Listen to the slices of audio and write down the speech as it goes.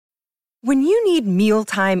When you need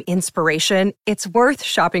mealtime inspiration, it's worth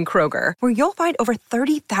shopping Kroger, where you'll find over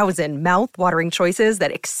 30,000 mouth-watering choices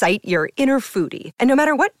that excite your inner foodie. And no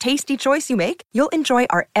matter what tasty choice you make, you'll enjoy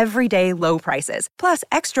our everyday low prices, plus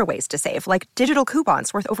extra ways to save, like digital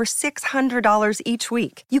coupons worth over $600 each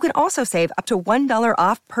week. You can also save up to $1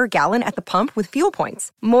 off per gallon at the pump with fuel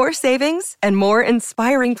points. More savings and more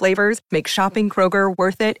inspiring flavors make shopping Kroger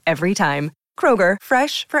worth it every time. Kroger,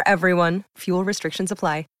 fresh for everyone. Fuel restrictions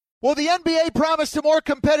apply. Well, the NBA promised a more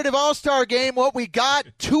competitive All-Star game. What we got,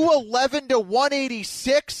 211 to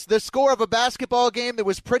 186, the score of a basketball game that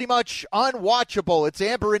was pretty much unwatchable. It's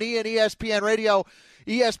Amber and Ian, ESPN Radio,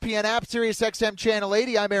 ESPN app, Sirius XM Channel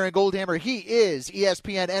 80. I'm Aaron Goldhammer. He is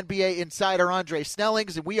ESPN NBA insider Andre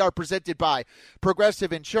Snellings, and we are presented by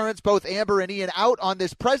Progressive Insurance. Both Amber and Ian out on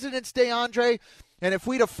this President's Day, Andre. And if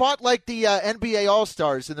we'd have fought like the NBA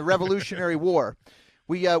All-Stars in the Revolutionary War,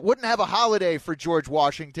 we wouldn't have a holiday for George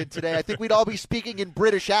Washington today. I think we'd all be speaking in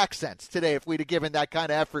British accents today if we'd have given that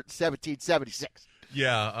kind of effort in 1776.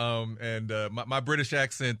 Yeah, my British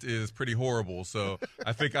accent is pretty horrible, so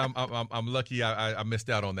I think I'm lucky I missed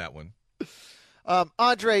out on that one.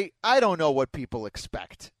 Andre, I don't know what people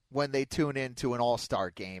expect when they tune into an All-Star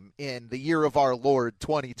game in the year of our Lord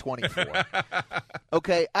 2024.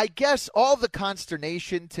 Okay, I guess all the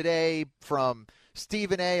consternation today from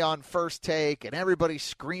Stephen A. on First Take and everybody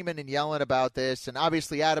screaming and yelling about this, and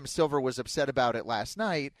obviously Adam Silver was upset about it last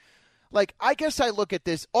night. Like, I guess I look at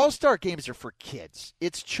this, All-Star games are for kids.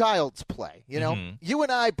 It's child's play, you know? Mm-hmm. You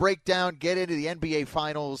and I break down, get into the NBA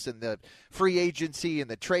Finals and the free agency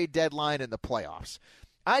and the trade deadline and the playoffs.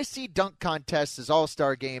 I see dunk contests as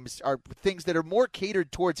All-Star games are things that are more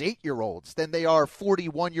catered towards 8-year-olds than they are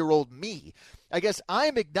 41-year-old me. I guess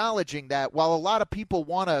I'm acknowledging that while a lot of people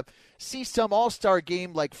want to see some All-Star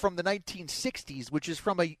game like from the 1960s, which is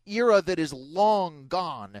from an era that is long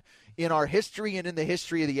gone in our history and in the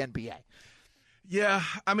history of the NBA. Yeah,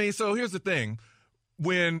 I mean, so here's the thing.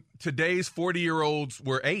 When today's 40-year-olds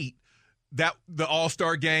were 8, that the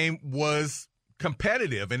All-Star game was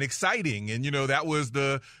competitive and exciting, and that was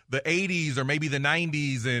the 80s or maybe the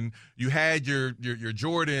 90s, and you had your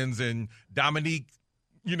Jordans and Dominique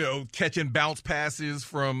catching bounce passes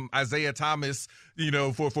from Isaiah Thomas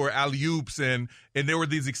for alley-oops, and there were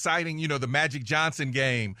these exciting the Magic Johnson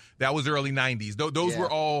game that was early 90s. Those were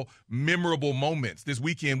all memorable moments. This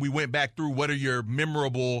weekend we went back through what are your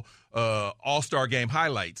memorable All-Star game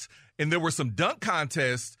highlights, and there were some dunk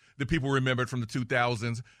contests that people remembered from the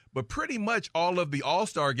 2000s. But pretty much all of the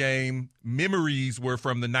All-Star game memories were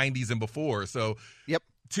from the 90s and before. So, yep.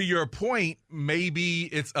 To your point, maybe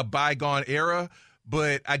it's a bygone era,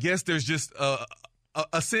 but I guess there's just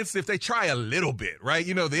a sense if they try a little bit, right?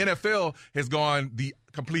 The NFL has gone the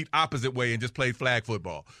complete opposite way and just played flag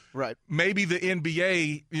football. Right. Maybe the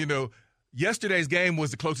NBA, yesterday's game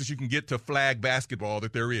was the closest you can get to flag basketball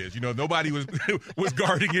that there is. Nobody was was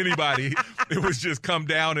guarding anybody. It was just come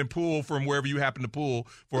down and pull from wherever you happen to pull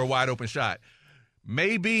for a wide open shot.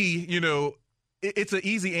 Maybe, it's an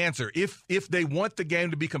easy answer. If they want the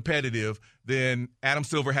game to be competitive, then Adam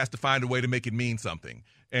Silver has to find a way to make it mean something.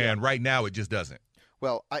 And right now it just doesn't.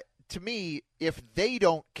 Well, to me, if they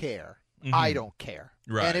don't care, I don't care.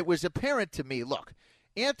 Right. And it was apparent to me, look,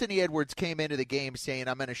 Anthony Edwards came into the game saying,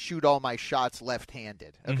 I'm going to shoot all my shots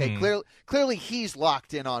left-handed. Okay, clearly he's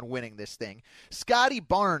locked in on winning this thing. Scotty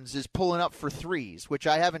Barnes is pulling up for threes, which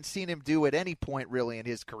I haven't seen him do at any point really in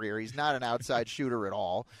his career. He's not an outside shooter at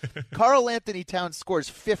all. Karl Anthony Towns scores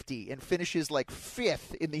 50 and finishes like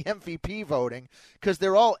 5th in the MVP voting because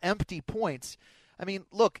they're all empty points. I mean,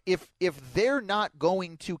 look, if they're not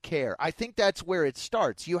going to care, I think that's where it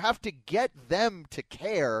starts. You have to get them to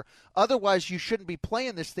care. Otherwise, you shouldn't be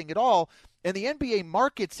playing this thing at all. And the NBA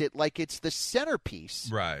markets it like it's the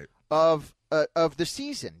centerpiece of the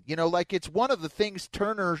season. Like it's one of the things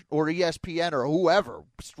Turner or ESPN or whoever,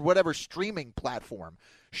 whatever streaming platform,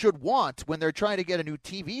 should want when they're trying to get a new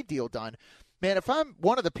TV deal done. Man, if I'm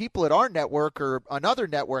one of the people at our network or another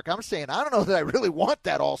network, I'm saying, I don't know that I really want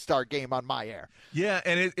that All-Star game on my air. Yeah,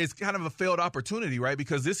 and it's kind of a failed opportunity, right?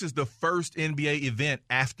 Because this is the first NBA event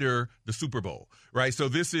after the Super Bowl, right? So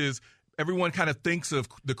this is – everyone kind of thinks of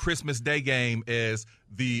the Christmas Day game as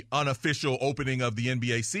the unofficial opening of the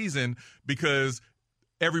NBA season because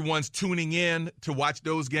everyone's tuning in to watch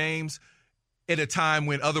those games at a time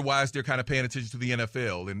when otherwise they're kind of paying attention to the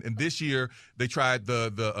NFL. And this year they tried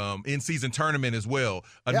the in-season tournament as well,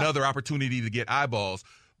 another opportunity to get eyeballs.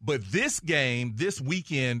 But this game, this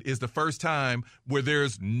weekend, is the first time where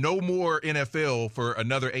there's no more NFL for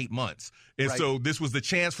another 8 months. And so this was the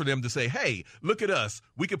chance for them to say, hey, look at us.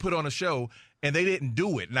 We could put on a show. And they didn't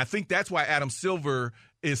do it. And I think that's why Adam Silver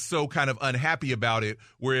is so kind of unhappy about it,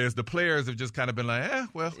 whereas the players have just kind of been like,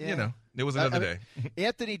 it was another day.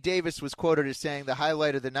 Anthony Davis was quoted as saying the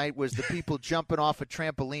highlight of the night was the people jumping off of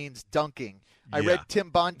trampolines dunking. I read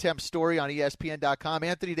Tim Bontemps' story on ESPN.com.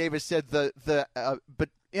 Anthony Davis said but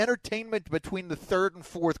entertainment between the third and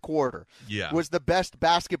fourth quarter was the best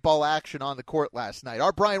basketball action on the court last night.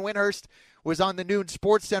 Our Brian Windhurst was on the Noon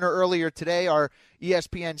Sports Center earlier today, our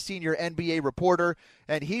ESPN senior NBA reporter,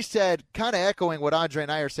 and he said, kind of echoing what Andre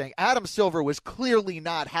and I are saying, Adam Silver was clearly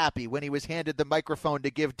not happy when he was handed the microphone to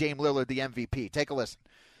give Dame Lillard the MVP. Take a listen.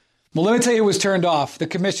 Well, let me tell you who was turned off. The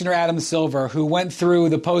Commissioner, Adam Silver, who went through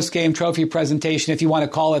the post-game trophy presentation, if you want to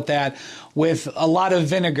call it that, with a lot of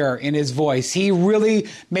vinegar in his voice. He really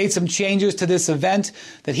made some changes to this event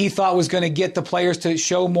that he thought was going to get the players to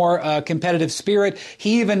show more competitive spirit.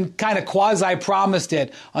 He even kind of quasi-promised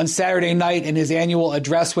it on Saturday night in his annual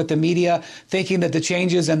address with the media, thinking that the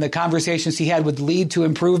changes and the conversations he had would lead to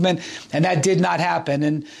improvement, and that did not happen.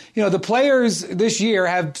 And, the players this year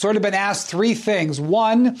have sort of been asked three things.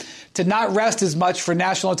 One, to not rest as much for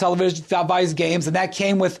national television televised games, and that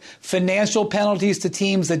came with financial penalties to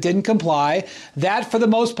teams that didn't comply. That, for the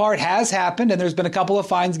most part, has happened, and there's been a couple of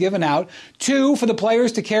fines given out. Two, for the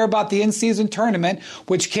players to care about the in-season tournament,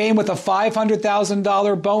 which came with a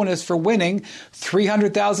 $500,000 bonus for winning,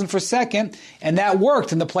 $300,000 for second, and that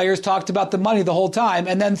worked, and the players talked about the money the whole time.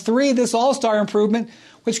 And then three, this All-Star improvement,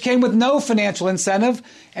 which came with no financial incentive,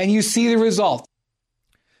 and you see the result.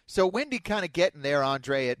 So Wendy kind of getting there,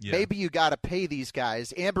 Andre. Maybe you got to pay these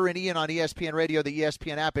guys. Amber and Ian on ESPN Radio, the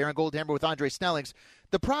ESPN app, Aaron Goldhammer with Andre Snellings.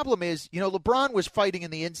 The problem is, LeBron was fighting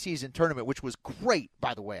in the in-season tournament, which was great,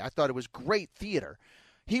 by the way. I thought it was great theater.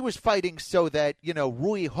 He was fighting so that,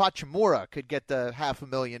 Rui Hachimura could get the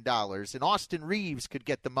 $500,000 and Austin Reeves could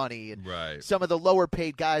get the money and some of the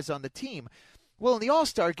lower-paid guys on the team. Well, in the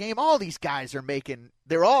All-Star game, all these guys are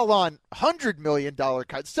they're all on $100 million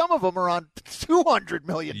cuts. Some of them are on $200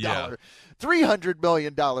 million, $300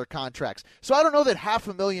 million contracts. So I don't know that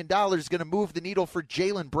 $500,000 is going to move the needle for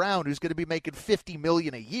Jaylen Brown, who's going to be making $50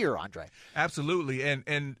 million a year, Andre. Absolutely.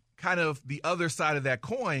 And kind of the other side of that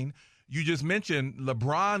coin, you just mentioned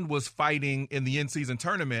LeBron was fighting in the in-season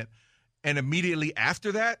tournament. And immediately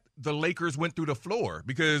after that, the Lakers went through the floor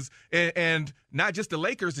because, and not just the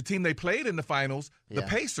Lakers, the team they played in the finals, the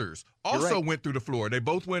Pacers also went through the floor. They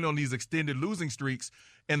both went on these extended losing streaks,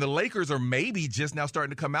 and the Lakers are maybe just now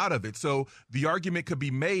starting to come out of it. So the argument could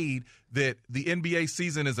be made that the NBA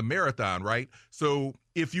season is a marathon, right? So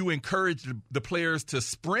if you encourage the players to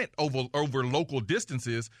sprint over local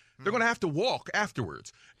distances, they're going to have to walk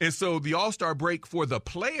afterwards. And so the All-Star break for the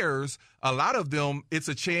players, a lot of them, it's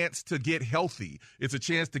a chance to get healthy. It's a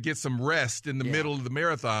chance to get some rest in the middle of the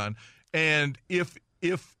marathon. And if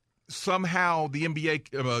somehow the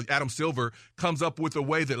NBA, Adam Silver, comes up with a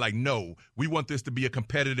way that, no, we want this to be a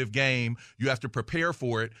competitive game, you have to prepare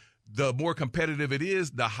for it, the more competitive it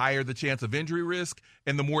is, the higher the chance of injury risk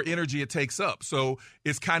and the more energy it takes up. So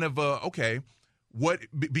it's kind of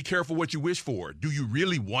be careful what you wish for. Do you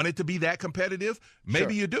really want it to be that competitive?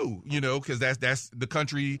 Maybe you do, because that's the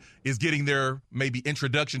country is getting their maybe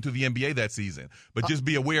introduction to the NBA that season. But just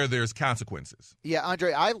be aware there's consequences. Yeah,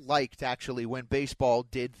 Andre, I liked actually when baseball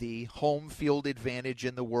did the home field advantage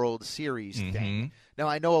in the World Series thing. Now,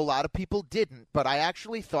 I know a lot of people didn't, but I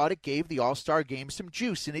actually thought it gave the All-Star game some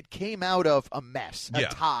juice, and it came out of a mess, a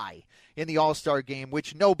tie in the All-Star game,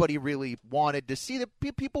 which nobody really wanted to see.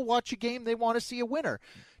 People watch a game, they want to see a winner.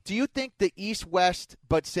 Do you think the East-West,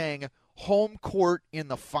 but saying home court in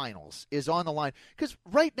the finals is on the line? Because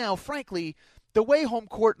right now, frankly, the way home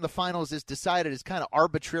court in the finals is decided is kind of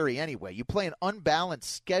arbitrary anyway. You play an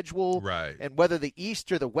unbalanced schedule, and whether the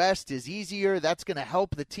East or the West is easier, that's going to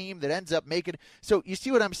help the team that ends up making – so you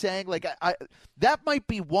see what I'm saying? That might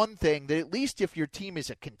be one thing that at least if your team is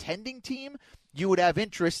a contending team – you would have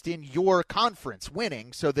interest in your conference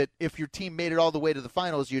winning so that if your team made it all the way to the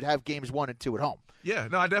finals, you'd have games 1 and 2 at home. Yeah,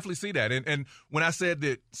 no, I definitely see that. And when I said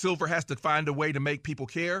that Silver has to find a way to make people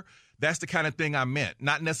care, that's the kind of thing I meant.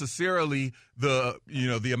 Not necessarily the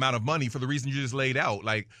amount of money for the reason you just laid out.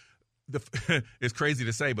 It's crazy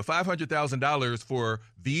to say, but $500,000 for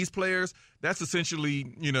these players, that's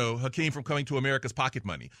essentially, Hakeem from Coming to America's pocket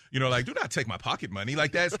money. Do not take my pocket money.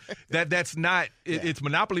 That's not, it's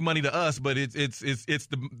monopoly money to us, but it's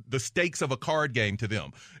the stakes of a card game to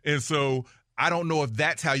them. And so I don't know if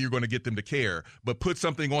that's how you're going to get them to care, but put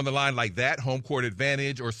something on the line like that, home court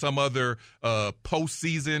advantage or some other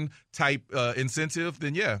postseason type incentive,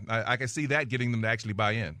 then I can see that getting them to actually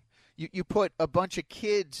buy in. you put a bunch of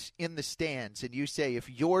kids in the stands and you say, if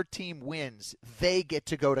your team wins, they get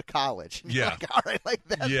to go to college. And yeah. Like, all right, like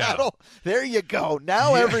that. Yeah. There you go.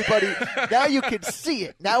 Now everybody, now you can see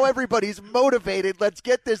it. Now everybody's motivated. Let's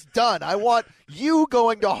get this done. I want you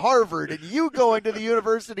going to Harvard and you going to the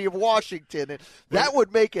University of Washington. And that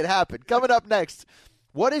would make it happen. Coming up next,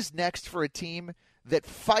 what is next for a team that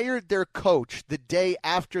fired their coach the day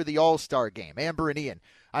after the All-Star game? Amber and Ian.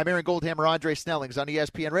 I'm Aaron Goldhammer, Andre Snellings on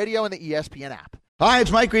ESPN Radio and the ESPN app. Hi,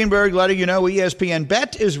 it's Mike Greenberg letting you know ESPN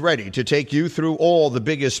Bet is ready to take you through all the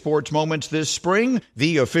biggest sports moments this spring.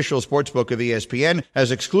 The official sportsbook of ESPN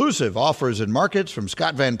has exclusive offers and markets from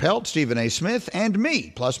Scott Van Pelt, Stephen A. Smith, and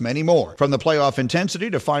me, plus many more. From the playoff intensity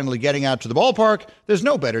to finally getting out to the ballpark, there's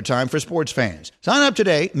no better time for sports fans. Sign up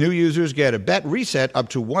today. New users get a bet reset up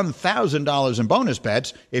to $1,000 in bonus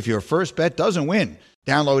bets if your first bet doesn't win.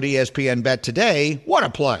 Download ESPN Bet today. What a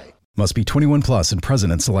play. Must be 21 plus and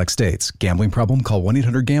present in select states. Gambling problem? Call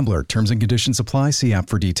 1-800-GAMBLER. Terms and conditions apply. See app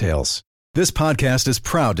for details. This podcast is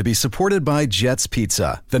proud to be supported by Jets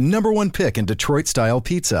Pizza, the #1 pick in Detroit-style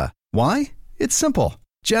pizza. Why? It's simple.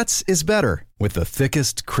 Jets is better. With the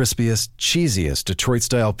thickest, crispiest, cheesiest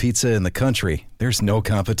Detroit-style pizza in the country, there's no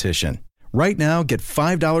competition. Right now, get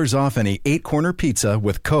 $5 off any 8-corner pizza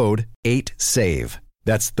with code 8SAVE.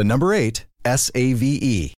 That's the number 8,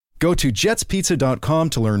 SAVE. Go to jetspizza.com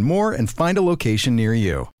to learn more and find a location near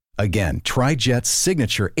you. Again, try Jet's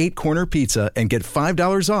signature 8-corner pizza and get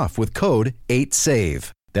 $5 off with code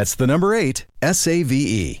 8SAVE. That's the number 8,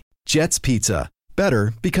 SAVE. Jet's Pizza.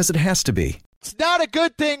 Better because it has to be. It's not a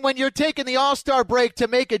good thing when you're taking the All-Star break to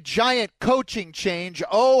make a giant coaching change.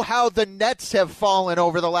 Oh, how the Nets have fallen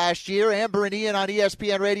over the last year. Amber and Ian on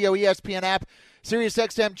ESPN Radio, ESPN app, Sirius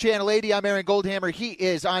XM Channel 80. I'm Aaron Goldhammer. He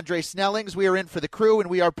is Andre Snellings. We are in for the crew, and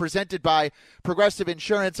we are presented by Progressive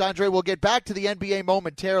Insurance. Andre, we'll get back to the NBA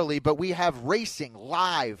momentarily, but we have racing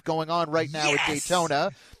live going on right now at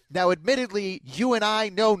Daytona. Now, admittedly, you and I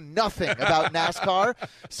know nothing about NASCAR,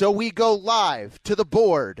 so we go live to the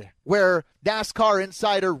board where NASCAR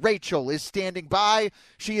insider Rachel is standing by.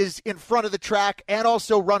 She is in front of the track and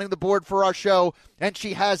also running the board for our show, and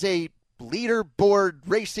she has a leaderboard,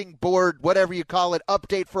 racing board, whatever you call it,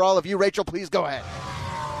 update for all of you. Rachel, please go ahead.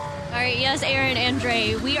 All right, yes, Aaron,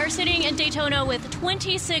 Andre, we are sitting in Daytona with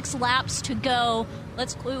 26 laps to go.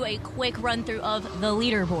 Let's do a quick run-through of the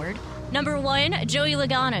leaderboard. Number 1, Joey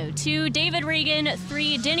Logano. 2, David Reagan.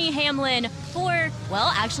 3, Denny Hamlin. 4,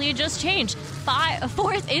 well, actually it just changed.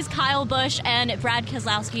 4th is Kyle Busch, and Brad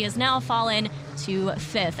Keselowski has now fallen to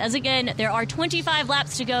 5th. As again, there are 25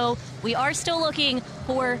 laps to go. We are still looking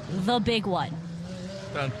for the big one.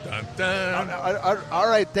 Dun, dun, dun. All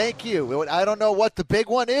right, thank you. I don't know what the big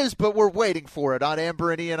one is, but we're waiting for it on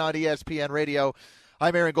Amber and Ian on ESPN Radio.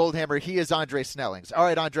 I'm Aaron Goldhammer. He is Andre Snellings. All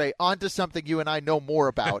right, Andre, on to something you and I know more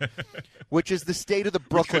about, which is the state of the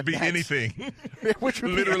Brooklyn Nets. Which could be anything. Which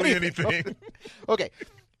would Literally be anything. Okay.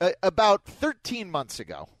 About 13 months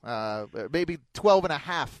ago, maybe 12 and a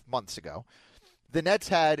half months ago, the Nets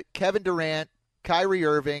had Kevin Durant, Kyrie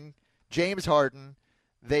Irving, James Harden.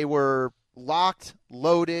 They were locked,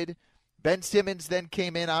 loaded. Ben Simmons then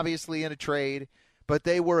came in, obviously, in a trade, but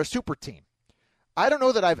they were a super team. I don't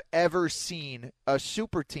know that I've ever seen a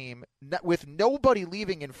super team with nobody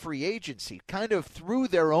leaving in free agency, kind of through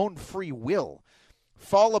their own free will,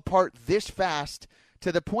 fall apart this fast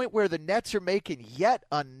to the point where the Nets are making yet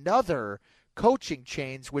another coaching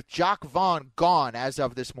change with Jacques Vaughn gone as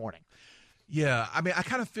of this morning. Yeah, I mean, I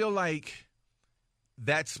kind of feel like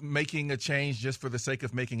that's making a change just for the sake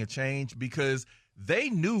of making a change, because they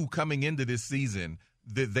knew coming into this season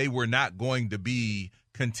that they were not going to be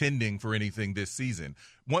contending for anything this season.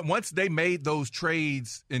 Once they made those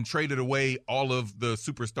trades and traded away all of the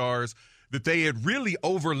superstars that they had really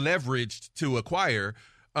over-leveraged to acquire,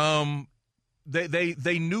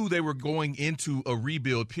 they knew they were going into a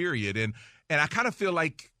rebuild period. And I kind of feel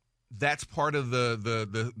like that's part of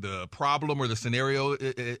the problem or the scenario,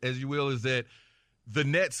 as you will, is that the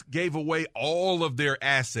Nets gave away all of their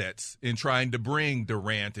assets in trying to bring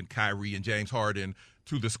Durant and Kyrie and James Harden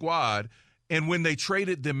to the squad. And when they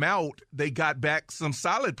traded them out, they got back some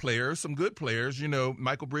solid players, some good players. You know,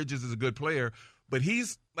 Michael Bridges is a good player, but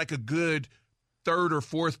he's like a good third or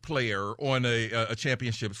fourth player on a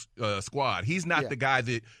championship squad. He's not the guy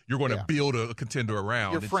that you're going to build a contender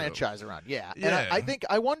around. Your franchise around, Yeah. And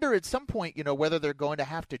I wonder at some point, whether they're going to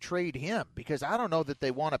have to trade him, because I don't know that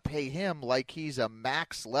they want to pay him like he's a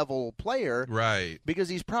max level player. Right. Because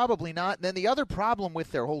he's probably not. And then the other problem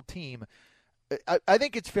with their whole team, I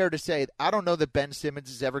think it's fair to say I don't know that Ben Simmons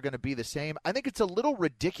is ever going to be the same. I think it's a little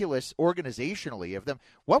ridiculous organizationally of them.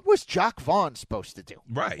 What was Jacques Vaughn supposed to do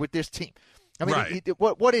with this team? I mean,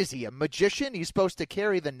 what is he, a magician? He's supposed to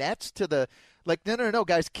carry the Nets to the – no,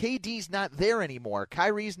 guys, KD's not there anymore.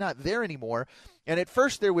 Kyrie's not there anymore. And at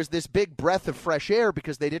first there was this big breath of fresh air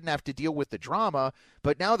because they didn't have to deal with the drama,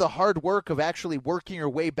 but now the hard work of actually working your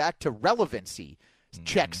way back to relevancy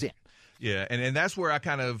checks in. Yeah, and that's where I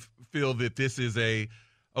kind of feel that this is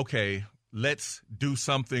okay, let's do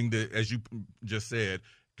something that, as you just said,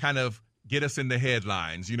 kind of get us in the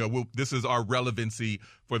headlines. This is our relevancy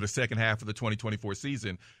for the second half of the 2024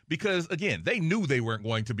 season because, again, they knew they weren't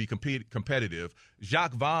going to be competitive.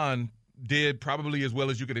 Jacques Vaughn did probably as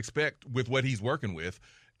well as you could expect with what he's working with.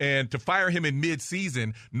 And to fire him in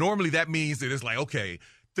mid-season, normally that means that it's like, okay,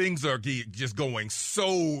 things are just going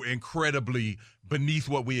so incredibly beneath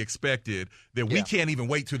what we expected that we can't even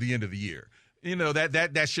wait till the end of the year.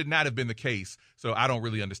 That should not have been the case. So I don't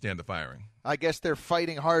really understand the firing. I guess they're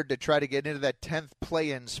fighting hard to try to get into that 10th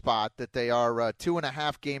play-in spot that they are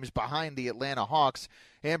 2.5 games behind the Atlanta Hawks.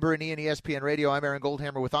 Amber and Ian, ESPN Radio. I'm Aaron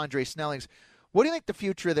Goldhammer with Andre Snellings. What do you think the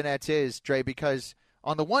future of the Nets is, Dre? Because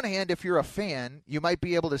on the one hand, if you're a fan, you might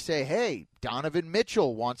be able to say, hey, Donovan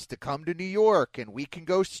Mitchell wants to come to New York and we can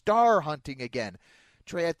go star hunting again.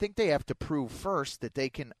 Trey, I think they have to prove first that they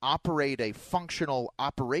can operate a functional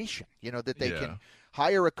operation, that they can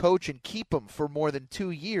hire a coach and keep him for more than 2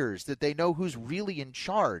 years, that they know who's really in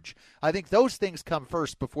charge. I think those things come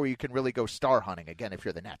first before you can really go star hunting again if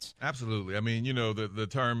you're the Nets. Absolutely. I mean, the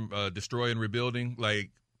term destroy and rebuilding,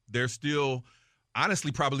 they're still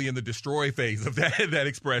honestly probably in the destroy phase of that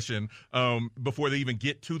expression before they even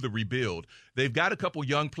get to the rebuild. They've got a couple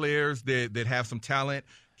young players that have some talent.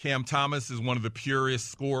 Cam Thomas is one of the purest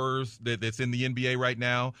scorers that's in the NBA right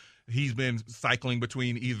now. He's been cycling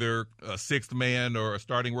between either a sixth man or a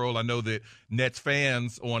starting role. I know that Nets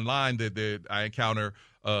fans online that I encounter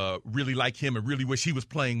really like him and really wish he was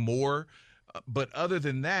playing more. But other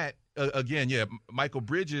than that, again, Michael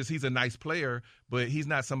Bridges, he's a nice player, but he's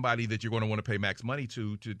not somebody that you're going to want to pay max money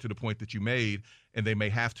to the point that you made, and they may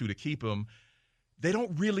have to keep him. They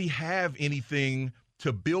don't really have anything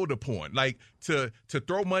to build upon. To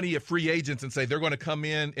throw money at free agents and say they're going to come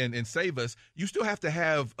in and save us, you still have to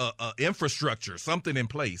have a infrastructure, something in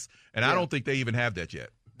place, and I don't think they even have that yet.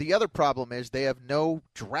 The other problem is they have no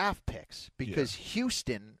draft picks because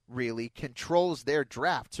Houston really controls their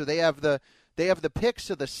draft. So they have the picks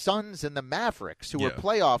of the Suns and the Mavericks, who are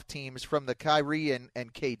playoff teams from the Kyrie and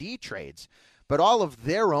KD trades. But all of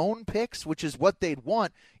their own picks, which is what they'd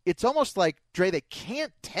want, it's almost like, Dre, they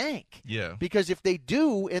can't tank. Yeah. Because if they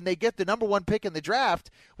do and they get the number one pick in the draft,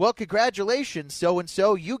 well, congratulations,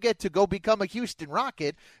 so-and-so. You get to go become a Houston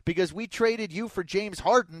Rocket because we traded you for James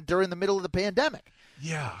Harden during the middle of the pandemic.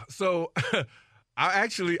 Yeah. So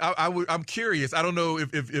I'm curious. I don't know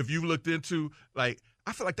if you looked into,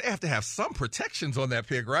 I feel like they have to have some protections on that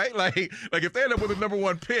pick, right? Like if they end up with a number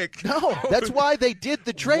one pick. No, that's why they did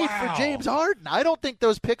the trade for James Harden. I don't think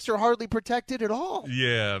those picks are hardly protected at all.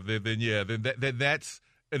 Yeah, then that's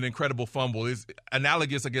an incredible fumble. It's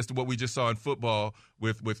analogous, I guess, to what we just saw in football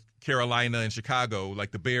with Carolina and Chicago. Like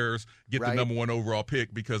the Bears get the number one overall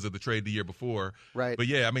pick because of the trade the year before. Right. But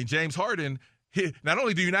James Harden. Not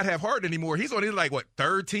only do you not have Harden anymore, he's on his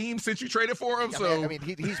third team since you traded for him. I mean,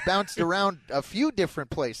 he's bounced around a few different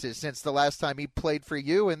places since the last time he played for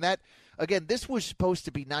you. And that, again, this was supposed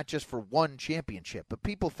to be not just for one championship, but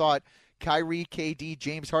people thought Kyrie, KD,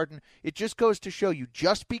 James Harden, it just goes to show you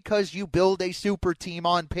just because you build a super team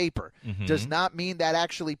on paper does not mean that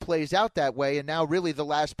actually plays out that way. And now really the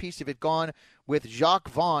last piece of it gone with Jacques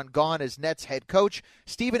Vaughn gone as Nets head coach.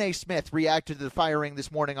 Stephen A. Smith reacted to the firing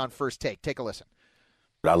this morning on First Take. Take a listen.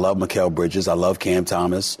 I love Mikal Bridges. I love Cam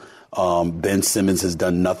Thomas. Ben Simmons has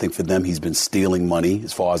done nothing for them. He's been stealing money,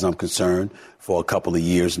 as far as I'm concerned, for a couple of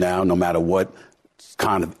years now. No matter what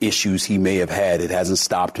kind of issues he may have had, it hasn't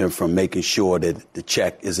stopped him from making sure that the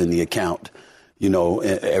check is in the account,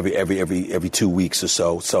 every 2 weeks or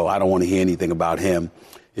so. So I don't want to hear anything about him.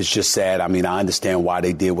 It's just sad. I mean, I understand why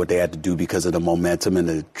they did what they had to do because of the momentum and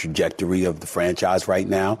the trajectory of the franchise right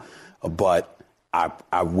now. But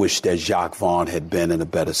I wish that Jacques Vaughn had been in a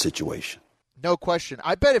better situation. No question.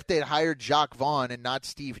 I bet if they'd hired Jacques Vaughn and not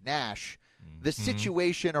Steve Nash, the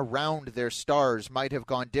situation around their stars might have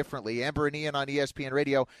gone differently. Amber and Ian on ESPN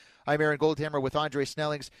Radio. I'm Aaron Goldhammer with Andre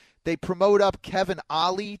Snellings. They promote up Kevin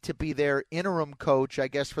Ollie to be their interim coach, I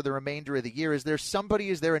guess, for the remainder of the year. Is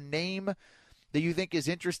there a name that you think is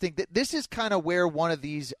interesting? This is kind of where one of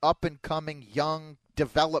these up-and-coming young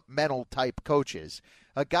developmental type coaches.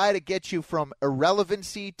 A guy to get you from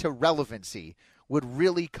irrelevancy to relevancy would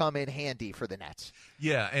really come in handy for the Nets.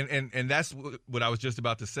 Yeah, and that's what I was just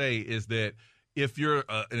about to say, is that if you're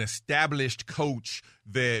an established coach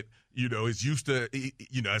that, is used to,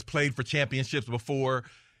 has played for championships before,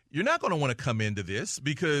 you're not going to want to come into this,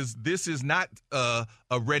 because this is not a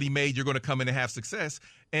ready-made, you're going to come in and have success.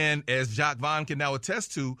 And as Jacques Vaughn can now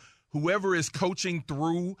attest to, whoever is coaching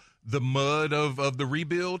through the mud of the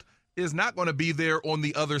rebuild is not going to be there on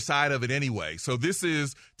the other side of it anyway. So this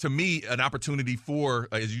is, to me, an opportunity for,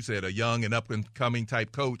 as you said, a young and up-and-coming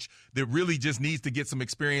type coach that really just needs to get some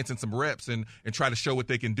experience and some reps and try to show what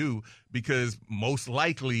they can do, because most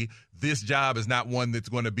likely this job is not one that's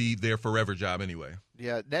going to be their forever job anyway.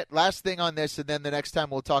 Yeah, last thing on this, and then the next time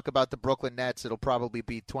we'll talk about the Brooklyn Nets, it'll probably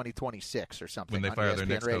be 2026 or something. When they fire their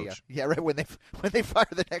next coach. Yeah, right, when they fire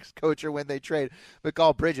the next coach, or when they trade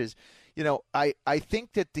Mikal Bridges. I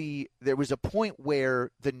think that there was a point where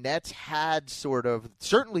the Nets had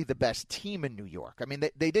certainly the best team in New York. I mean,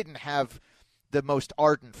 they didn't have the most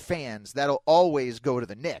ardent fans. That'll always go to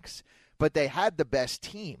the Knicks. But they had the best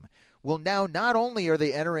team. Well, now not only are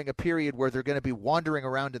they entering a period where they're going to be wandering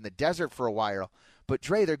around in the desert for a while, but,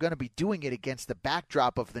 Dre, they're going to be doing it against the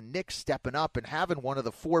backdrop of the Knicks stepping up and having one of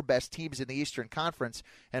the 4 best teams in the Eastern Conference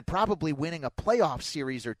and probably winning a playoff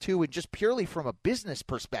series or 2. And just purely from a business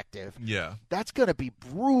perspective, that's going to be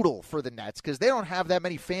brutal for the Nets, because they don't have that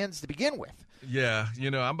many fans to begin with. Yeah,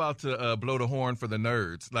 I'm about to blow the horn for the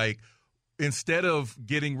nerds. Like, instead of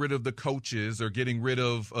getting rid of the coaches or getting rid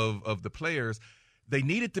of the players, they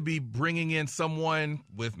needed to be bringing in someone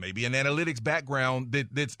with maybe an analytics background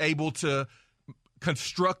that's able to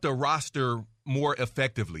construct a roster more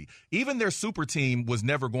effectively. Even their super team was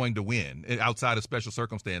never going to win outside of special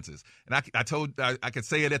circumstances. And I could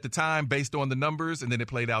say it at the time based on the numbers, and then it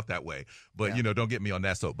played out that way. But, don't get me on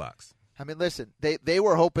that soapbox. I mean, listen, they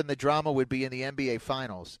were hoping the drama would be in the NBA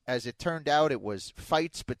Finals. As it turned out, it was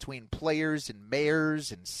fights between players and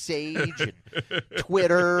mayors and Sage and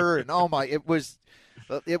Twitter. And,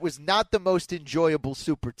 it was not the most enjoyable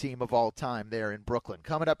super team of all time there in Brooklyn.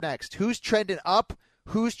 Coming up next, who's trending up,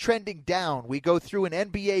 who's trending down? We go through an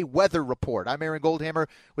NBA weather report. I'm Aaron Goldhammer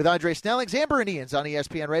with Andre Snellings, Amber and Ian's on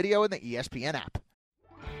ESPN Radio and the ESPN app.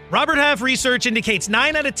 Robert Half research indicates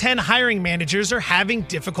 9 out of 10 hiring managers are having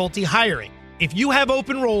difficulty hiring. If you have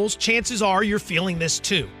open roles, chances are you're feeling this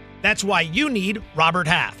too. That's why you need Robert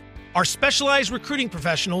Half. Our specialized recruiting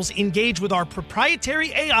professionals engage with our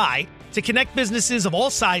proprietary AI to connect businesses of all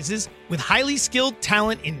sizes with highly skilled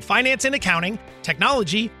talent in finance and accounting,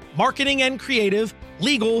 technology, marketing and creative,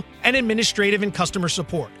 legal, and administrative and customer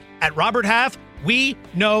support. At Robert Half, we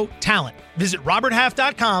know talent. Visit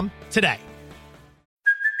roberthalf.com today.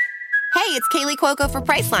 Hey, it's Kaylee Cuoco for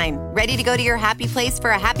Priceline. Ready to go to your happy place for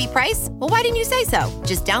a happy price? Well, why didn't you say so?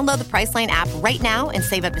 Just download the Priceline app right now and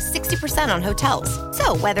save up to 60% on hotels.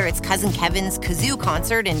 So whether it's Cousin Kevin's Kazoo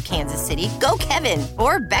Concert in Kansas City, go Kevin,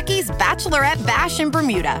 or Becky's Bachelorette Bash in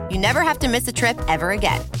Bermuda, you never have to miss a trip ever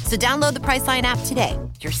again. So download the Priceline app today.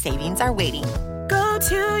 Your savings are waiting. Go to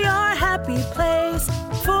your happy place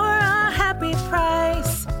for a happy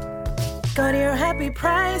price. Go to your happy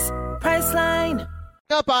price, Priceline.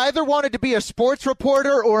 Up, I either wanted to be a sports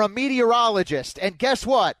reporter or a meteorologist. And guess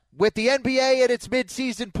what? With the NBA at its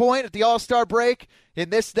midseason point at the All-Star break, in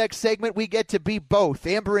this next segment, we get to be both.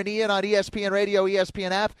 Amber and Ian on ESPN Radio,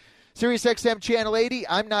 ESPN app, SiriusXM Channel 80.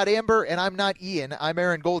 I'm not Amber, and I'm not Ian. I'm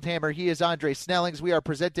Aaron Goldhammer. He is Andre Snellings. We are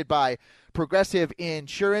presented by Progressive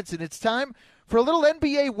Insurance, and it's time for a little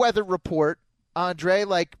NBA weather report. Andre,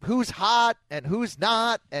 like who's hot and who's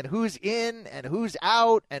not, and who's in and who's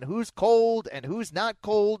out, and who's cold and who's not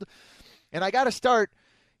cold. And I got to start,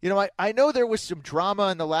 I know there was some drama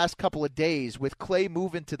in the last couple of days with Klay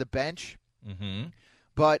moving to the bench,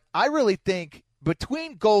 but I really think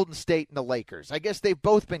between Golden State and the Lakers, I guess they've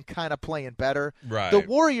both been kind of playing better. Right. The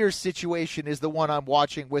Warriors situation is the one I'm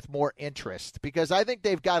watching with more interest, because I think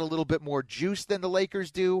they've got a little bit more juice than the Lakers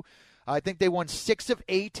do. I think they won 6 of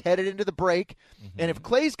 8 headed into the break. And if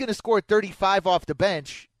Klay's going to score 35 off the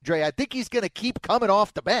bench, Dre, I think he's going to keep coming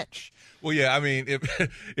off the bench. Well, yeah, I mean,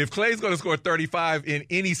 if Klay's going to score 35 in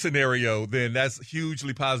any scenario, then that's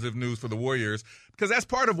hugely positive news for the Warriors, because that's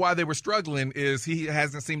part of why they were struggling is he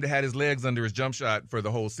hasn't seemed to have his legs under his jump shot for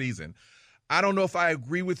the whole season. I don't know if I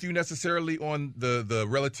agree with you necessarily on the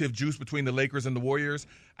relative juice between the Lakers and the Warriors.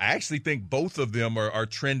 I actually think both of them are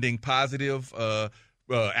trending positive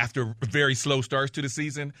after very slow starts to the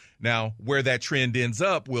season. Now, where that trend ends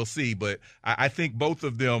up, we'll see. But I think both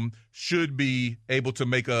of them should be able to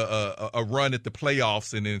make a run at the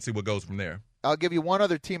playoffs and then see what goes from there. I'll give you one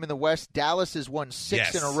other team in the West. Dallas has won 6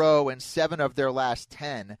 Yes. in a row and 7 of their last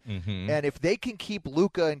 10. Mm-hmm. And if they can keep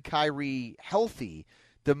Luka and Kyrie healthy,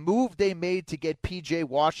 the move they made to get P.J.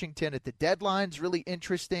 Washington at the deadline's really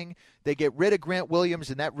interesting. They get rid of Grant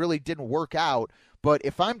Williams, and that really didn't work out. But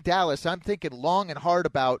if I'm Dallas, I'm thinking long and hard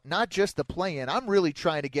about not just the play-in. I'm really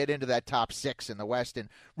trying to get into that top 6 in the West and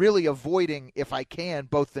really avoiding, if I can,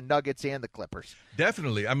 both the Nuggets and the Clippers.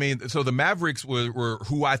 Definitely. I mean, so the Mavericks were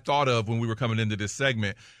who I thought of when we were coming into this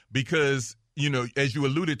segment because, as you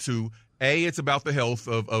alluded to, A, it's about the health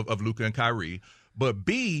of Luka and Kyrie. But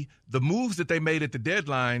B, the moves that they made at the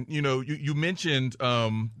deadline, you mentioned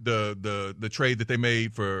the trade that they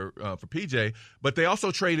made for PJ, but they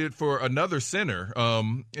also traded for another center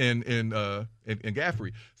in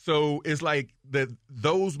Gaffrey. So it's like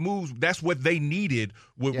those moves, that's what they needed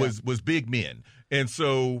was big men. And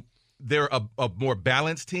so they're a more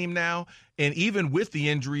balanced team now. And even with the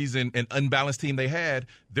injuries and unbalanced team they had,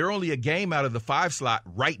 they're only a game out of the 5 slot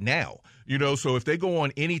right now. So if they go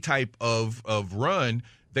on any type of run,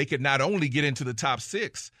 they could not only get into the top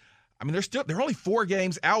 6. I mean, they're only 4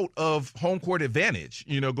 games out of home court advantage,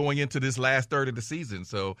 going into this last third of the season.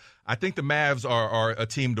 So I think the Mavs are a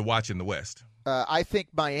team to watch in the West. I think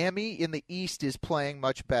Miami in the East is playing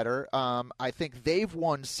much better. I think they've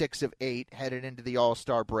won 6 of 8 headed into the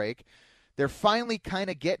All-Star break. They're finally kind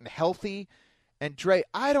of getting healthy. And, Dre,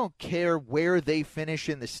 I don't care where they finish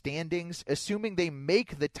in the standings, assuming they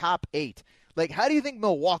make the top 8. Like, how do you think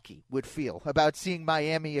Milwaukee would feel about seeing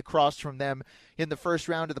Miami across from them in the first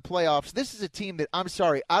round of the playoffs? This is a team that, I'm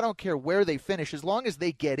sorry, I don't care where they finish. As long as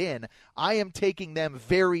they get in, I am taking them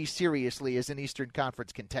very seriously as an Eastern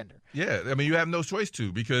Conference contender. Yeah, I mean, you have no choice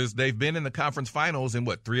to because they've been in the conference finals in,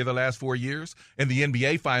 3 of the last 4 years, and the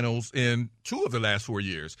NBA finals in 2 of the last 4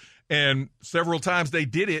 years. And several times they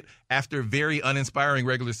did it after very uninspiring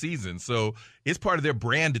regular seasons. So it's part of their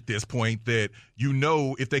brand at this point that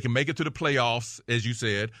if they can make it to the playoffs, as you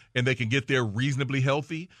said, and they can get there reasonably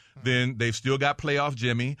healthy, then they've still got playoff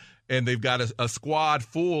Jimmy, and they've got a squad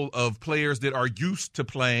full of players that are used to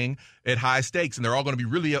playing at high stakes, and they're all going to be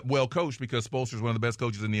really well coached because Spoelstra's one of the best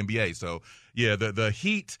coaches in the NBA. So, yeah, the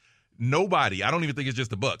Heat – nobody, I don't even think it's just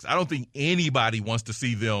the Bucks. I don't think anybody wants to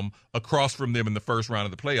see them across from them in the first round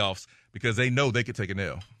of the playoffs because they know they could take a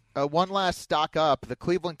nail. One last stock up. The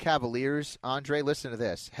Cleveland Cavaliers, Andre, listen to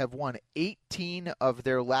this, have won 18 of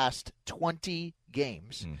their last 20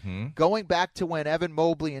 games. Mm-hmm. Going back to when Evan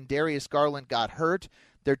Mobley and Darius Garland got hurt,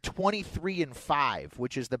 they're 23-5,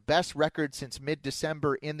 which is the best record since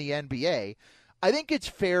mid-December in the NBA. I think it's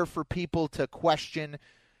fair for people to question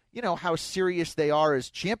how serious they are as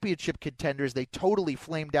championship contenders. They totally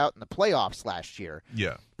flamed out in the playoffs last year.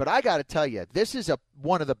 Yeah. But I got to tell you, this is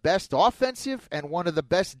one of the best offensive and one of the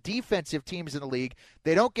best defensive teams in the league.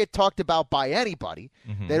 They don't get talked about by anybody.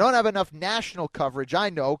 Mm-hmm. They don't have enough national coverage, I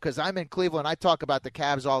know, because I'm in Cleveland. I talk about the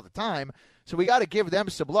Cavs all the time. So we got to give them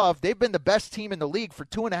some love. They've been the best team in the league for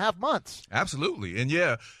 2.5 months. Absolutely. And,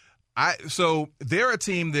 yeah, so they're a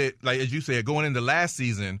team that, like as you said, going into last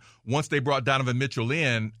season, once they brought Donovan Mitchell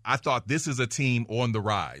in, I thought this is a team on the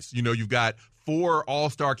rise. You've got 4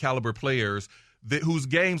 all-star caliber players whose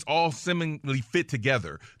games all seemingly fit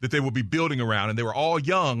together, that they will be building around, and they were all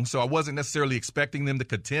young, so I wasn't necessarily expecting them to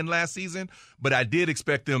contend last season, but I did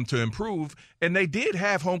expect them to improve, and they did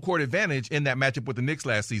have home court advantage in that matchup with the Knicks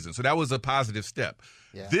last season, so that was a positive step.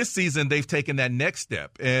 Yeah. This season, they've taken that next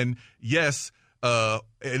step, and yes, at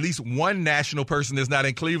least one national person that's not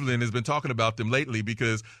in Cleveland has been talking about them lately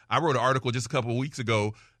because I wrote an article just a couple of weeks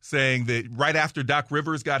ago saying that right after Doc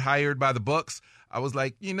Rivers got hired by the Bucks, I was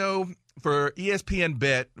like, for ESPN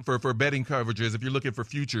Bet, for betting coverages, if you're looking for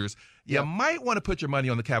futures, you might want to put your money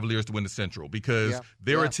on the Cavaliers to win the Central because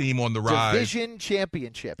they're a team on the rise. Division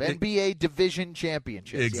championship, NBA division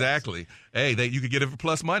championship. Exactly. Yes. Hey, you could get it for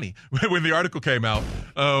plus money when the article came out.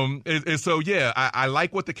 And so, I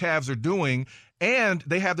like what the Cavs are doing. And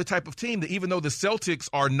they have the type of team that even though the Celtics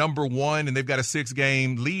are number 1 and they've got a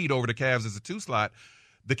 6-game lead over the Cavs as a 2 slot,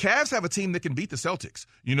 the Cavs have a team that can beat the Celtics.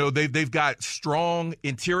 They've got strong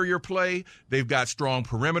interior play, they've got strong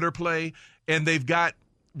perimeter play, and they've got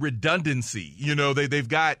redundancy. They've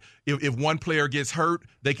got if one player gets hurt,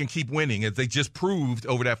 they can keep winning, as they just proved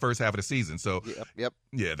over that first half of the season. So, yep.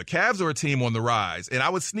 Yeah, the Cavs are a team on the rise. And I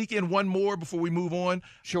would sneak in one more before we move on.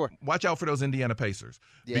 Sure. Watch out for those Indiana Pacers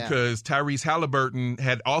because Tyrese Halliburton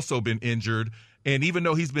had also been injured. And even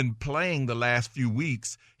though he's been playing the last few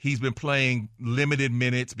weeks, he's been playing limited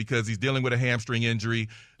minutes because he's dealing with a hamstring injury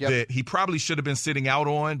that he probably should have been sitting out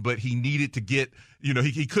on, but he needed to get,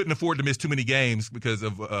 he couldn't afford to miss too many games because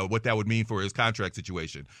of what that would mean for his contract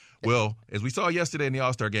situation. Well, as we saw yesterday in the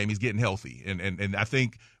All-Star game, he's getting healthy. And I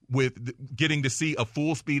think with getting to see a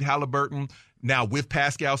full-speed Halliburton now with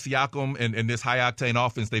Pascal Siakam and this high-octane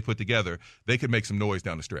offense they put together, they could make some noise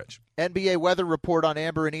down the stretch. NBA weather report on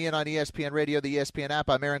Amber and Ian on ESPN Radio, the ESPN app.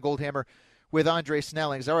 I'm Aaron Goldhammer with Andre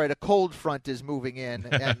Snellings. All right, a cold front is moving in,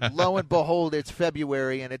 and lo and behold, it's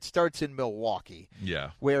February, and it starts in Milwaukee.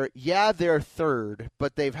 Yeah. Where, they're third,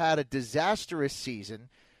 but they've had a disastrous season.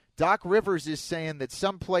 Doc Rivers is saying that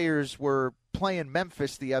some players were playing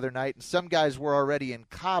Memphis the other night, and some guys were already in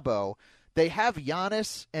Cabo. They have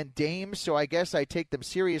Giannis and Dame, so I guess I take them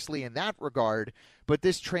seriously in that regard. But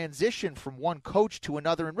this transition from one coach to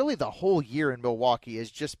another, and really the whole year in Milwaukee,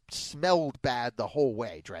 has just smelled bad the whole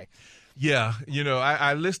way, Dre. Yeah,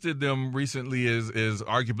 I listed them recently as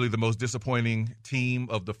arguably the most disappointing team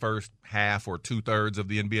of the first half or two-thirds of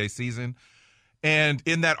the NBA season. And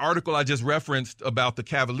in that article I just referenced about the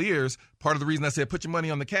Cavaliers, part of the reason I said put your money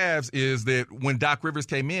on the Cavs is that when Doc Rivers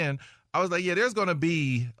came in, I was like, there's going to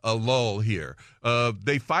be a lull here.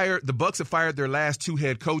 The Bucks have fired their last two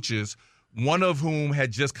head coaches, one of whom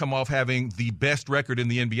had just come off having the best record in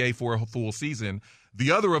the NBA for a full season,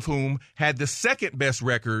 the other of whom had the second best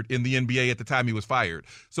record in the NBA at the time he was fired.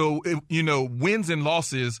 So, wins and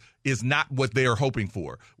losses is not what they are hoping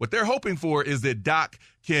for. What they're hoping for is that Doc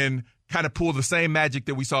can kind of pull the same magic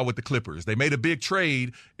that we saw with the Clippers. They made a big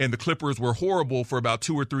trade, and the Clippers were horrible for about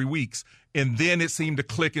 2 or 3 weeks, and then it seemed to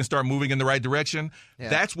click and start moving in the right direction. Yeah.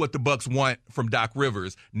 That's what the Bucks want from Doc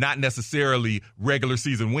Rivers, not necessarily regular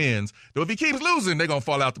season wins. Though if he keeps losing, they're going to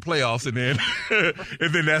fall out the playoffs, and then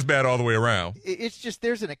and then that's bad all the way around. It's just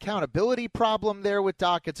there's an accountability problem there with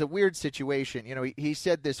Doc. It's a weird situation. He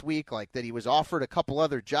said this week that he was offered a couple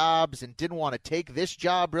other jobs and didn't want to take this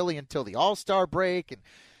job really until the All-Star break. And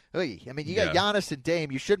you got Giannis and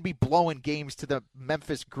Dame. You shouldn't be blowing games to the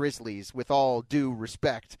Memphis Grizzlies, with all due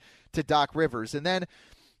respect to Doc Rivers. And then,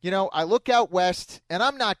 I look out west, and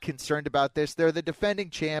I'm not concerned about this. They're the defending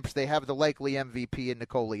champs. They have the likely MVP in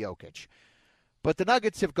Nikola Jokic. But the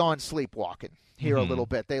Nuggets have gone sleepwalking here a little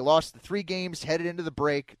bit. They lost the 3 games headed into the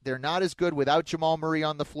break. They're not as good without Jamal Murray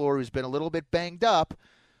on the floor, who's been a little bit banged up.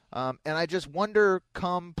 And I just wonder,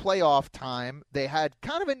 come playoff time, they had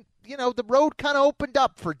kind of the road kind of opened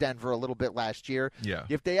up for Denver a little bit last year. Yeah.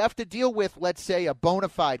 If they have to deal with, let's say, a bona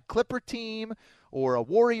fide Clipper team or a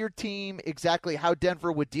Warrior team, exactly how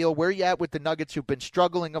Denver would deal. Where are you at with the Nuggets, who've been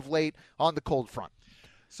struggling of late on the cold front?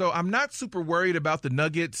 So I'm not super worried about the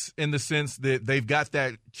Nuggets in the sense that they've got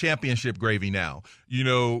that championship gravy now.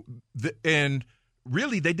 And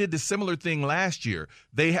really they did the similar thing last year.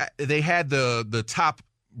 They had the top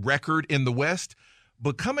record in the West,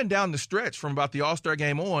 but coming down the stretch from about the All-Star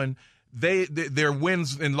game on, their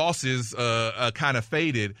wins and losses kind of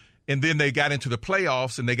faded, and then they got into the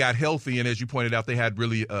playoffs and they got healthy, and as you pointed out, they had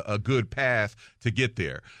really a good path to get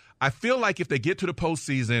there. I feel like if they get to the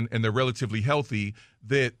postseason and they're relatively healthy,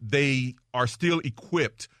 that they are still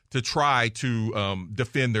equipped to try to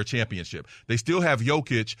defend their championship. They still have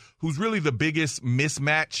Jokic, who's really the biggest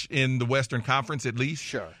mismatch in the Western Conference, at least.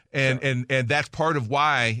 Sure. And that's part of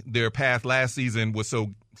why their path last season was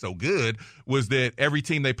so good, was that every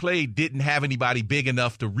team they played didn't have anybody big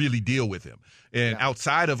enough to really deal with him. And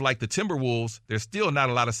outside of the Timberwolves, there's still not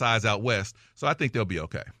a lot of size out west, so I think they'll be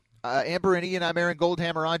okay. Amber and Ian, I'm Aaron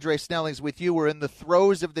Goldhammer, Andre Snellings with you. We're in the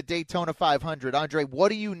throes of the Daytona 500. Andre, what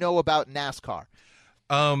do you know about NASCAR?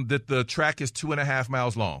 That the track is 2.5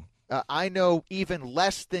 miles long. I know even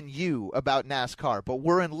less than you about NASCAR, but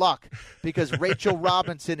we're in luck because Rachel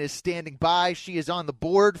Robinson is standing by. She is on the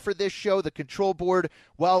board for this show, the control board,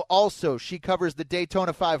 while also she covers the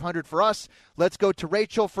Daytona 500 for us. Let's go to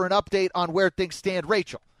Rachel for an update on where things stand.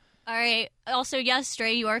 Rachel. All right. Also, yes,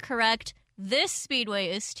 Dre, you are correct. This speedway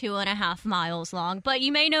is 2.5 miles long, but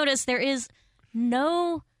you may notice there is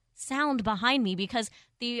no sound behind me because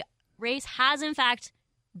the race has, in fact,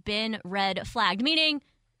 been red flagged, meaning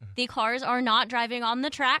the cars are not driving on the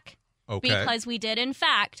track because we did, in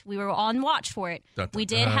fact, we were on watch for it. We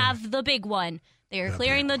did have the big one. They are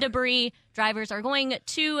clearing the debris. Drivers are going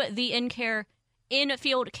to the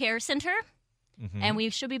in-field care center, and we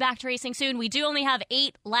should be back to racing soon. We do only have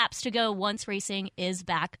 8 laps to go once racing is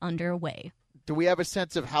back underway. Do we have a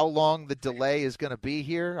sense of how long the delay is going to be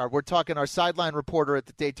here? We're talking our sideline reporter at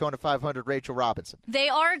the Daytona 500, Rachel Robinson. They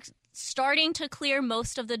are starting to clear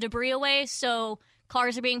most of the debris away, so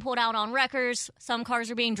cars are being pulled out on wreckers. Some cars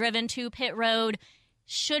are being driven to pit road.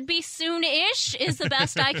 Should be soon-ish is the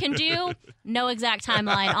best I can do. No exact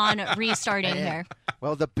timeline on restarting here.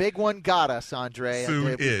 Well, the big one got us, Andre.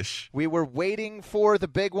 Soon-ish. We were waiting for the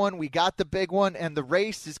big one. We got the big one, and the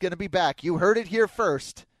race is going to be back. You heard it here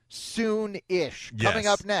first. Soon-ish. Yes. Coming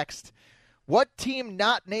up next, what team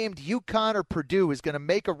not named UConn or Purdue is going to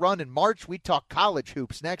make a run in March? We talk college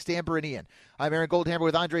hoops next. Amber and Ian. I'm Aaron Goldhammer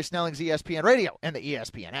with Andre Snelling's ESPN Radio and the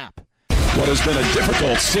ESPN app. What has been a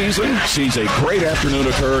difficult season sees a great afternoon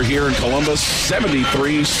occur here in Columbus.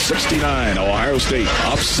 73-69, Ohio State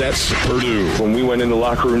upsets Purdue. When we went in the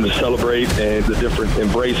locker room to celebrate and the different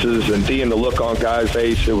embraces and seeing the look on guys'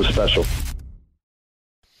 face, it was special.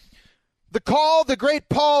 The call, the great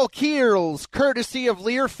Paul Keels, courtesy of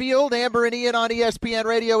Learfield. Amber and Ian on ESPN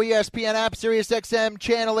Radio, ESPN app, Sirius XM,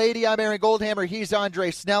 Channel 80. I'm Aaron Goldhammer. He's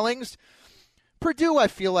Andre Snellings. Purdue, I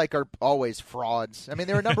feel like, are always frauds. I mean,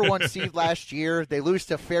 they were number one seed last year. They lose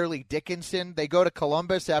to Fairleigh Dickinson. They go to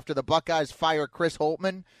Columbus after the Buckeyes fire Chris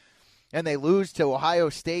Holtmann, and they lose to Ohio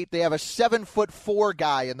State. They have a 7'4"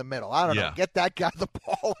 guy in the middle. I don't know. Get that guy the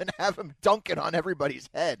ball and have him dunking on everybody's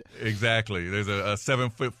head. Exactly. There's a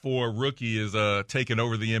 7'4" rookie is taking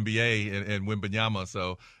over the NBA in Wembanyama.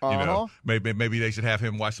 So you know, maybe they should have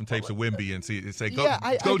him watch some tapes of Wemby and say go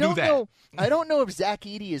do that. I don't know if Zach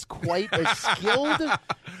Edey is quite as skilled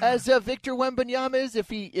as Victor Wembanyama is. If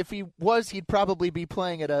he was, he'd probably be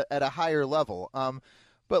playing at a higher level.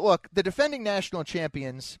 But look, the defending national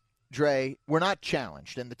champions, Dre, were not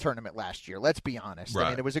challenged in the tournament last year. Let's be honest. Right.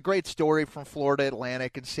 I mean, it was a great story from Florida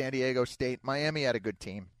Atlantic and San Diego State. Miami had a good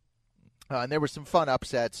team, and there were some fun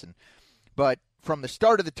upsets. But from the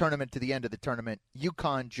start of the tournament to the end of the tournament,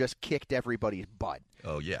 UConn just kicked everybody's butt.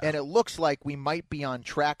 Oh, yeah. And it looks like we might be on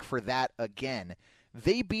track for that again.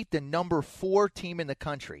 They beat the number 4 team in the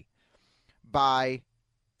country by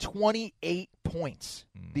 28 points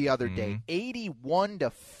the other day,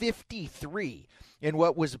 81-53. In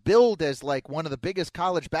what was billed as like one of the biggest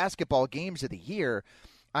college basketball games of the year.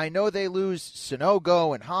 I know they lose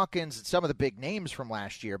Sonogo and Hawkins and some of the big names from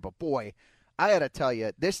last year, but boy, I got to tell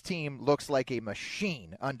you, this team looks like a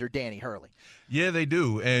machine under Danny Hurley. Yeah, they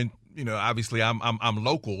do. And, you know, obviously I'm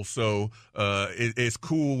local, so it's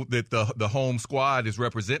cool that the home squad is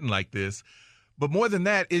representing like this. But more than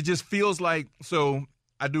that, it just feels like, so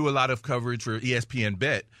I do a lot of coverage for ESPN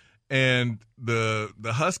Bet, and the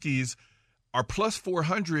Huskies are plus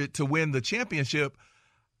 400 to win the championship.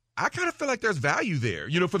 I kind of feel like there's value there.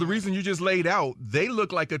 You know, for the reason you just laid out, they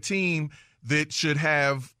look like a team that should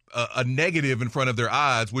have a negative in front of their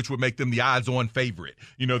odds, which would make them the odds-on favorite.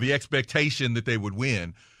 You know, the expectation that they would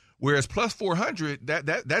win. Whereas plus 400,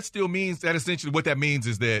 that still means that essentially what that means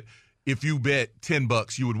is that if you bet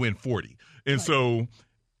 $10, you would win 40. And so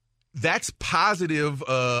that's positive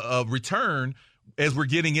return as we're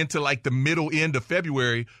getting into like the middle end of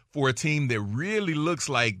February for a team that really looks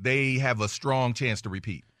like they have a strong chance to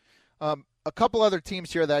repeat. A couple other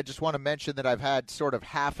teams here that I just want to mention that I've had sort of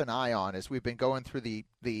half an eye on as we've been going through the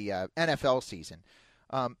NFL season.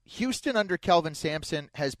 Houston under Kelvin Sampson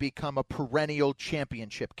has become a perennial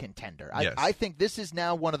championship contender. Yes. I think this is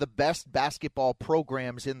now one of the best basketball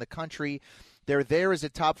programs in the country. They're there as a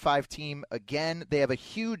top 5 team again. They have a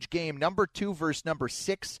huge game, number 2 versus number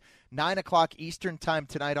 6, 9 o'clock Eastern time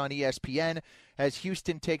tonight on ESPN as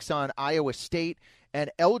Houston takes on Iowa State. And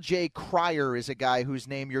L.J. Cryer is a guy whose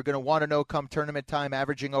name you're going to want to know come tournament time,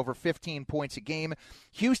 averaging over 15 points a game.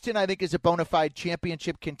 Houston, I think, is a bona fide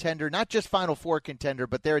championship contender, not just Final Four contender,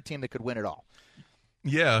 but they're a team that could win it all.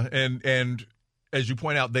 Yeah, and as you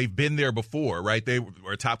point out, they've been there before, right? They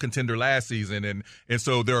were a top contender last season, and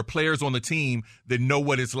so there are players on the team that know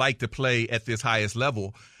what it's like to play at this highest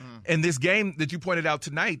level. And this game that you pointed out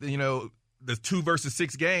tonight, you know, the 2 versus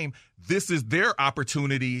 6 game, this is their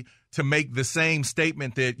opportunity to make the same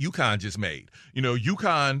statement that UConn just made. You know,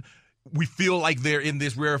 UConn, we feel like they're in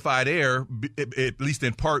this rarefied air, at least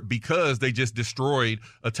in part because they just destroyed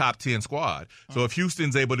a top 10 squad. So if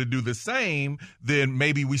Houston's able to do the same, then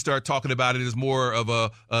maybe we start talking about it as more of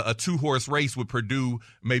a 2-horse race with Purdue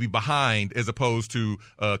maybe behind as opposed to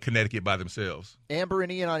Connecticut by themselves. Amber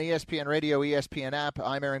and Ian on ESPN Radio, ESPN app.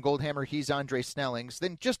 I'm Aaron Goldhammer. He's Andre Snellings.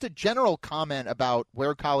 Then just a general comment about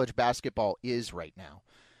where college basketball is right now.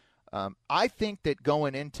 I think that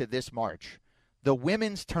going into this March, the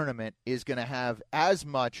women's tournament is going to have as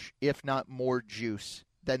much, if not more, juice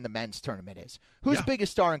than the men's tournament is. Who's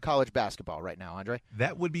biggest star in college basketball right now, Andre?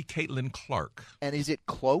 That would be Caitlin Clark. And is it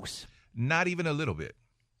close? Not even a little bit.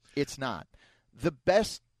 It's not. The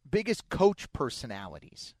biggest coach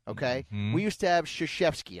personalities, okay? Mm-hmm. We used to have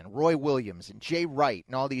Krzyzewski and Roy Williams and Jay Wright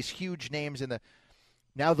and all these huge names in the –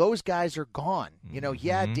 now those guys are gone. You know,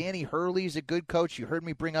 Danny Hurley's a good coach. You heard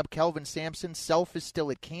me bring up Kelvin Sampson. Self is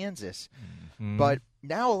still at Kansas. But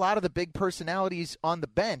now a lot of the big personalities on the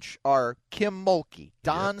bench are Kim Mulkey,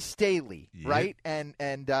 Don Staley, right? And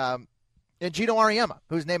Gino Auriemma,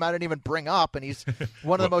 whose name I didn't even bring up, and he's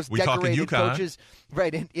one of the most decorated coaches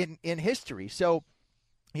in history. So,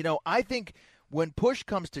 I think when push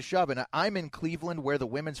comes to shove, and I'm in Cleveland where the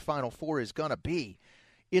women's Final Four is going to be,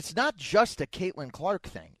 it's not just a Caitlin Clark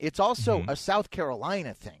thing. It's also a South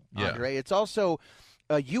Carolina thing, Andre. It's also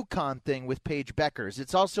a UConn thing with Paige Beckers.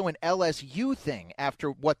 It's also an LSU thing after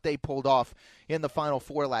what they pulled off in the Final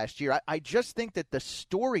Four last year. I just think that the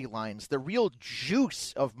storylines, the real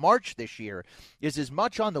juice of March this year is as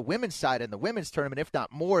much on the women's side in the women's tournament, if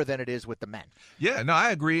not more, than it is with the men. Yeah, no,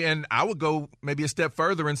 I agree. And I would go maybe a step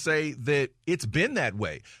further and say that it's been that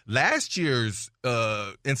way. Last year's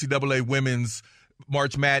NCAA women's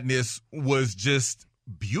March Madness was just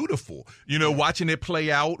beautiful. Watching it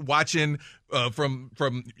play out, watching from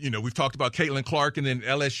we've talked about Caitlin Clark and then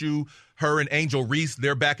LSU, her and Angel Reese,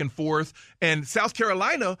 they're back and forth. And South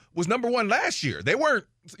Carolina was number one last year. They weren't,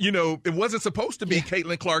 it wasn't supposed to be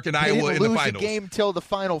Caitlin Clark and Iowa in the finals. They didn't lose a game till the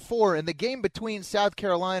Final Four, and the game between South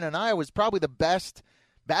Carolina and Iowa was probably the best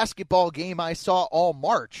basketball game I saw all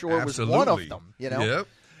March, or Absolutely. was one of them, Yep.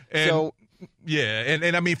 And yeah,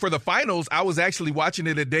 and I mean, for the finals, I was actually watching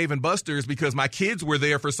it at Dave & Buster's because my kids were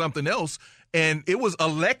there for something else, and it was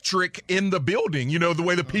electric in the building, the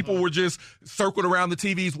way the people were just circled around the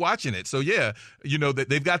TVs watching it. So, yeah,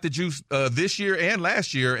 they've got the juice this year and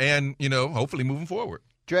last year and, hopefully moving forward.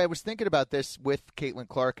 Dre, I was thinking about this with Caitlin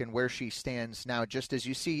Clark and where she stands now, just as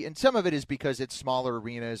you see, and some of it is because it's smaller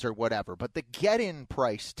arenas or whatever, but the get-in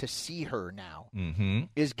price to see her now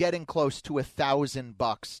is getting close to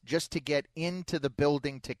 $1,000 just to get into the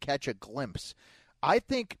building to catch a glimpse. I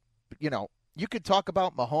think, you could talk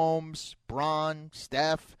about Mahomes, Braun,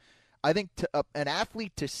 Steph. I think an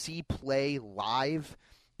athlete to see play live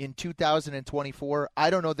in 2024, I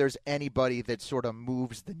don't know there's anybody that sort of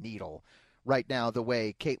moves the needle right now the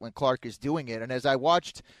way Caitlin Clark is doing it. And as I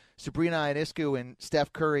watched Sabrina Ionescu and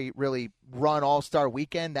Steph Curry really run All-Star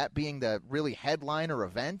Weekend, that being the really headliner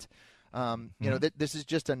event, this is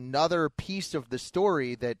just another piece of the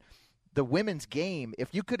story that the women's game,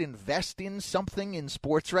 if you could invest in something in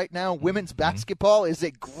sports right now, women's basketball is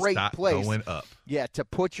a great place. Going up. Yeah, to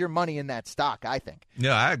put your money in that stock, I think.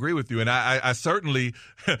 Yeah, I agree with you. And I certainly,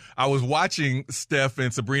 I was watching Steph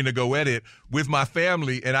and Sabrina go at it with my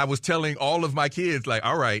family, and I was telling all of my kids, like,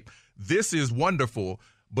 all right, this is wonderful,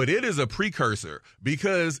 but it is a precursor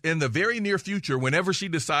because in the very near future, whenever she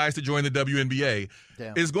decides to join the WNBA,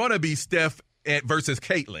 it's going to be Steph versus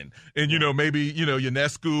Caitlin, and maybe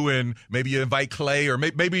Ionescu, and maybe you invite Clay, or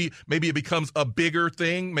maybe it becomes a bigger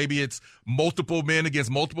thing. Maybe it's multiple men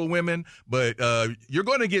against multiple women, but you're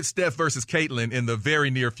going to get Steph versus Caitlin in the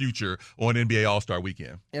very near future on NBA All-Star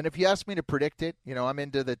Weekend. And if you ask me to predict it, I'm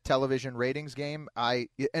into the television ratings game.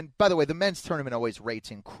 And by the way, the men's tournament always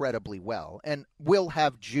rates incredibly well, and will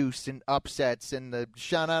have juice and upsets and the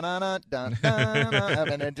sha-na-na-na-dun-dun-dun,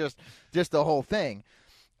 and then just the whole thing.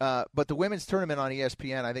 But the women's tournament on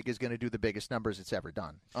ESPN, I think, is going to do the biggest numbers it's ever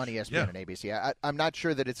done on ESPN and ABC. I'm not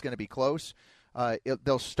sure that it's going to be close.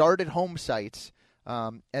 They'll start at home sites,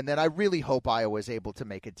 and then I really hope Iowa is able to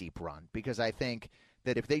make a deep run, because I think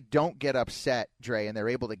that if they don't get upset, Dre, and they're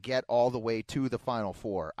able to get all the way to the Final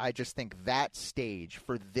Four, I just think that stage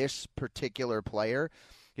for this particular player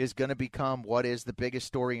is going to become what is the biggest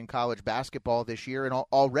story in college basketball this year, and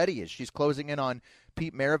already is. She's closing in on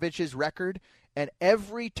Pete Maravich's record. And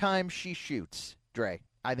every time she shoots, Dre,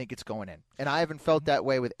 I think it's going in. And I haven't felt that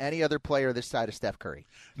way with any other player this side of Steph Curry.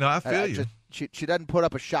 No, I feel you. She doesn't put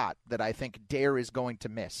up a shot that I think Dare is going to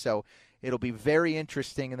miss. So it'll be very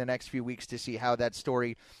interesting in the next few weeks to see how that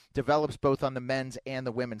story develops both on the men's and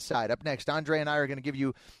the women's side. Up next, Andre and I are going to give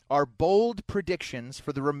you our bold predictions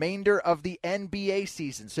for the remainder of the NBA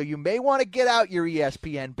season. So you may want to get out your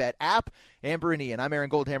ESPN Bet app. Amber and Ian, I'm Aaron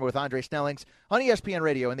Goldhammer with Andre Snellings on ESPN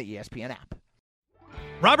Radio and the ESPN app.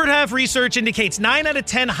 Robert Half research indicates 9 out of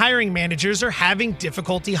 10 hiring managers are having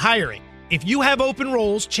difficulty hiring. If you have open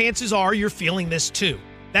roles, chances are you're feeling this too.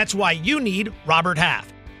 That's why you need Robert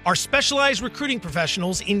Half. Our specialized recruiting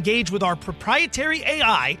professionals engage with our proprietary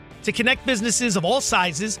AI to connect businesses of all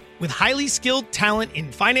sizes with highly skilled talent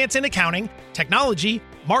in finance and accounting, technology,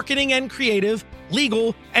 marketing and creative,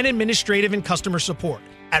 legal, and administrative and customer support.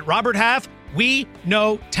 At Robert Half, we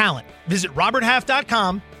know talent. Visit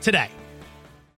roberthalf.com today.